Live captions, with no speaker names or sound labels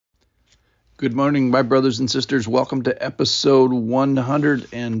Good morning, my brothers and sisters. Welcome to episode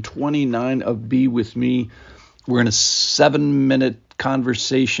 129 of Be With Me. We're in a 7-minute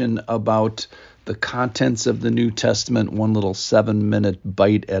conversation about the contents of the New Testament, one little 7-minute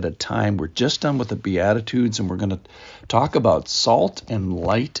bite at a time. We're just done with the Beatitudes, and we're going to talk about salt and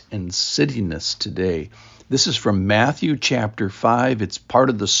light and cityness today. This is from Matthew chapter 5. It's part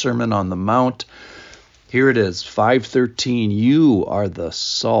of the Sermon on the Mount. Here it is, 5:13, you are the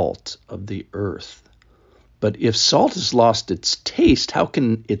salt of the earth. But if salt has lost its taste, how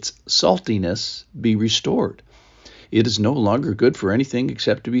can its saltiness be restored? It is no longer good for anything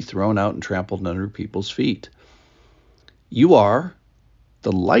except to be thrown out and trampled under people's feet. You are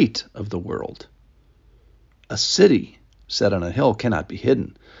the light of the world. A city set on a hill cannot be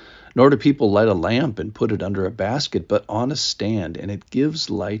hidden. Nor do people light a lamp and put it under a basket, but on a stand, and it gives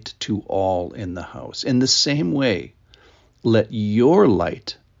light to all in the house. In the same way, let your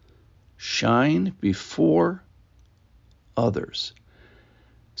light shine before others,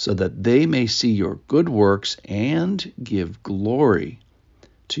 so that they may see your good works and give glory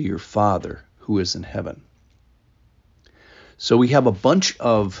to your Father who is in heaven. So we have a bunch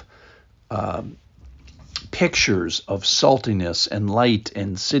of pictures of saltiness and light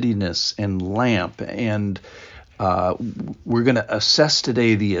and cityness and lamp, and we're going to assess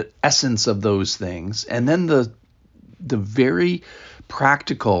today the essence of those things, and then the very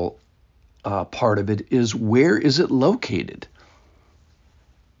practical part of it is, where is it located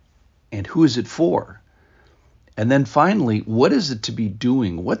and who is it for? And then finally, what is it to be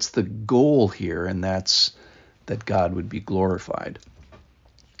doing? What's the goal here? And that's that God would be glorified.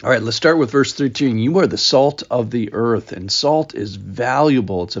 All right, let's start with verse 13. You are the salt of the earth, and salt is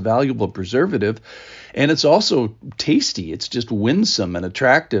valuable. It's a valuable preservative, and it's also tasty. It's just winsome and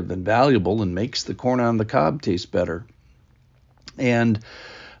attractive and valuable and makes the corn on the cob taste better. And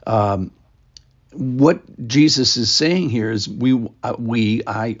what Jesus is saying here is,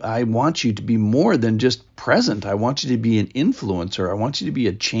 I want you to be more than just present. I want you to be an influencer. I want you to be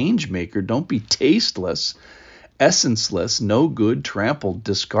a change maker. Don't be tasteless, essenceless, no good, trampled,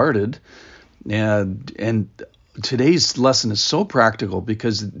 discarded. And today's lesson is so practical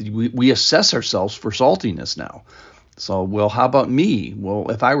because we assess ourselves for saltiness now. So, well, how about me? Well,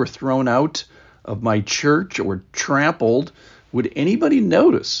 if I were thrown out of my church or trampled, would anybody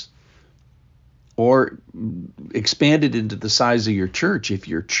notice? Or expanded into the size of your church, if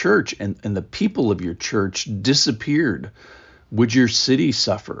your church and the people of your church disappeared, would your city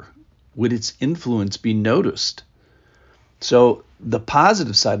suffer? Would its influence be noticed? So the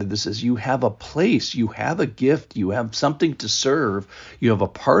positive side of this is, you have a place, you have a gift, you have something to serve, you have a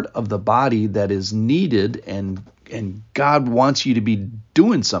part of the body that is needed, and God wants you to be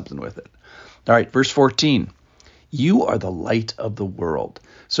doing something with it. All right, verse 14, you are the light of the world.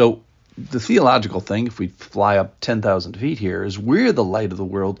 So the theological thing, if we fly up 10,000 feet here, is we're the light of the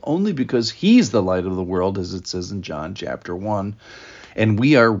world only because he's the light of the world, as it says in John chapter 1. And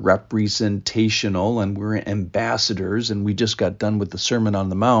we are representational, and we're ambassadors, and we just got done with the Sermon on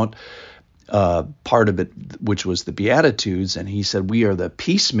the Mount, part of it, which was the Beatitudes, and he said we are the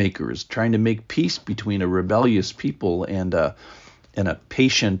peacemakers, trying to make peace between a rebellious people and a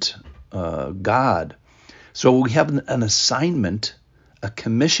patient God. So we have an assignment, a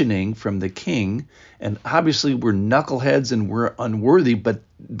commissioning from the King, and obviously we're knuckleheads and we're unworthy, but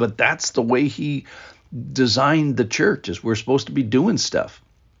that's the way he designed the church, is we're supposed to be doing stuff.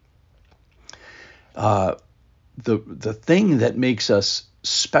 The thing that makes us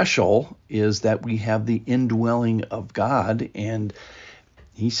special is that we have the indwelling of God, and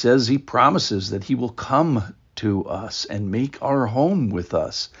he promises that he will come to us and make our home with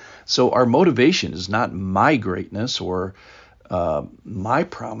us. So our motivation is not my greatness or my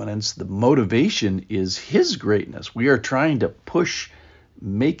prominence. The motivation is his greatness. We are trying to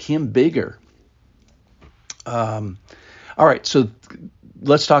make him bigger. All right, so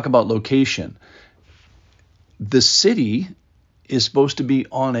let's talk about location. The city is supposed to be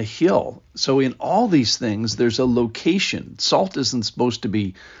on a hill. So in all these things, there's a location. Salt isn't supposed to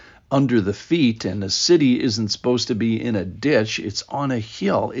be under the feet, and a city isn't supposed to be in a ditch. It's on a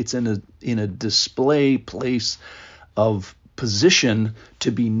hill. It's in a display place of position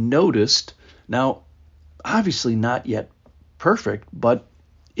to be noticed. Now, obviously not yet perfect, but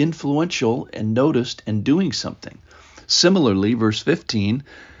influential and noticed and doing something. Similarly, verse 15,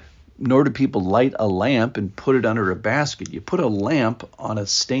 nor do people light a lamp and put it under a basket. You put a lamp on a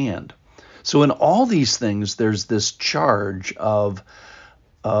stand. So in all these things, there's this charge of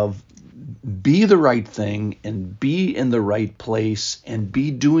be the right thing and be in the right place and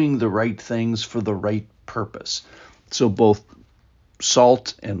be doing the right things for the right purpose. So both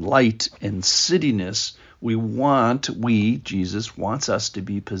salt and light and cityness, Jesus wants us to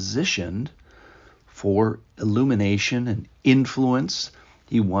be positioned for illumination and influence.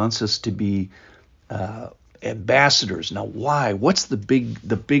 He wants us to be ambassadors. Now, why? What's the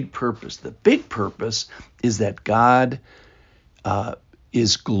big purpose? The big purpose is that God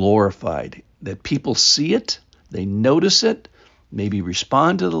is glorified, that people see it, they notice it, maybe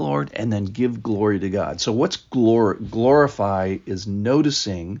respond to the Lord, and then give glory to God. So what's glorify is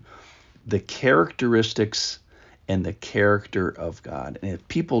noticing the characteristics and the character of God. And if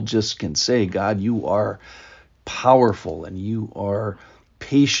people just can say, God, you are powerful and you are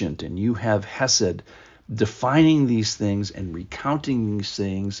patient and you have hesed, defining these things and recounting these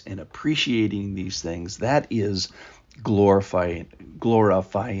things and appreciating these things, that is glorifying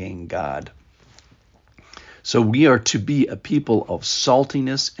God. So we are to be a people of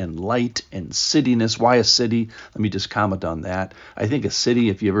saltiness and light and cityness. Why a city? Let me just comment on that. I think a city,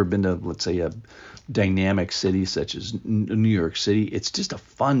 if you've ever been to, let's say, a dynamic city such as New York City, it's just a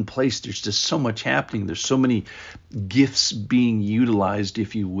fun place. There's just so much happening. There's so many gifts being utilized,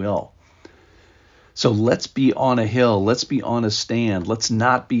 if you will. So let's be on a hill. Let's be on a stand. Let's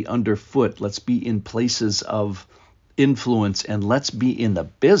not be underfoot. Let's be in places of influence, and let's be in the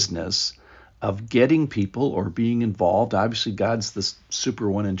business of getting people or being involved. Obviously, God's the super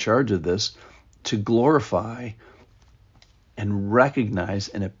one in charge of this, to glorify and recognize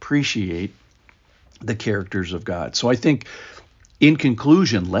and appreciate the characters of God. So I think, in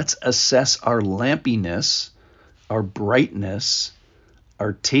conclusion, let's assess our lampiness, our brightness,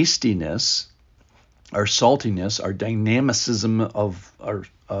 our tastiness, our saltiness, our dynamicism of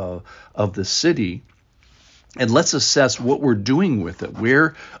the city, and let's assess what we're doing with it.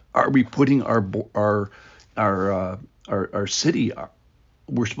 Where are we putting our city?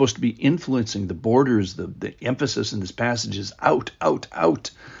 We're supposed to be influencing the borders. The emphasis in this passage is out.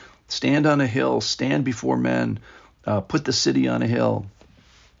 Stand on a hill, stand before men, put the city on a hill,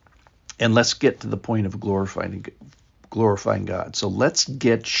 and let's get to the point of glorifying God. So let's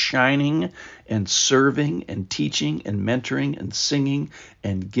get shining and serving and teaching and mentoring and singing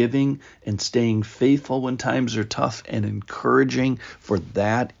and giving and staying faithful when times are tough and encouraging, for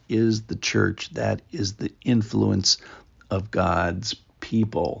that is the church. That is the influence of God's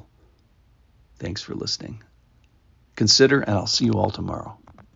people. Thanks for listening. Consider, and I'll see you all tomorrow.